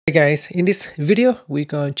Hey guys, in this video we're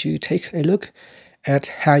going to take a look at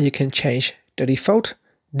how you can change the default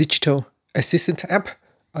digital assistant app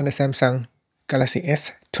on the Samsung Galaxy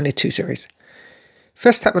S22 series.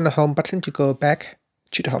 First, tap on the home button to go back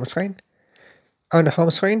to the home screen. On the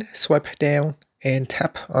home screen, swipe down and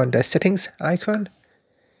tap on the settings icon.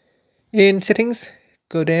 In settings,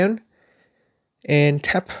 go down and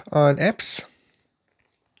tap on apps.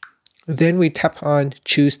 Then we tap on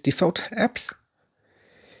choose default apps.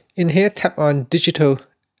 In here, tap on Digital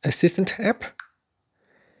Assistant app.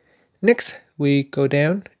 Next, we go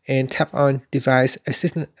down and tap on Device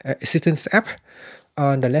Assistance app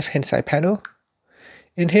on the left-hand side panel.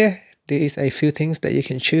 In here, there is a few things that you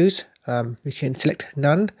can choose. You can select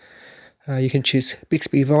none. You can choose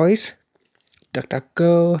Bixby Voice,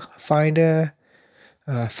 DuckDuckGo, Finder,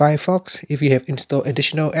 Firefox. If you have installed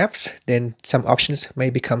additional apps, then some options may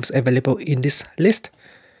become available in this list.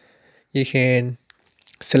 You can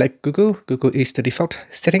select Google. Google is the default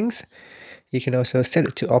settings. You can also set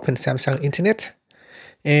it to open Samsung Internet.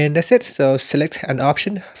 And that's it. So select an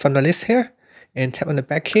option from the list here and tap on the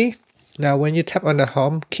back key. Now when you tap on the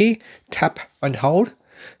home key, tap on hold.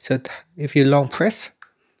 So if you long press,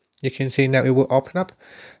 you can see now it will open up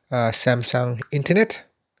Samsung Internet.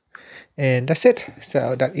 And that's it.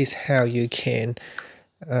 So that is how you can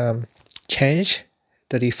change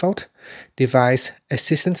the default device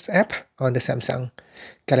assistance app on the Samsung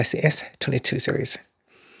Galaxy S22 series.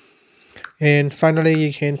 And finally,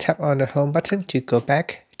 you can tap on the home button to go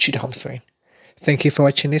back to the home screen. Thank you for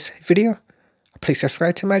watching this video. Please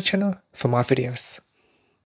subscribe to my channel for more videos.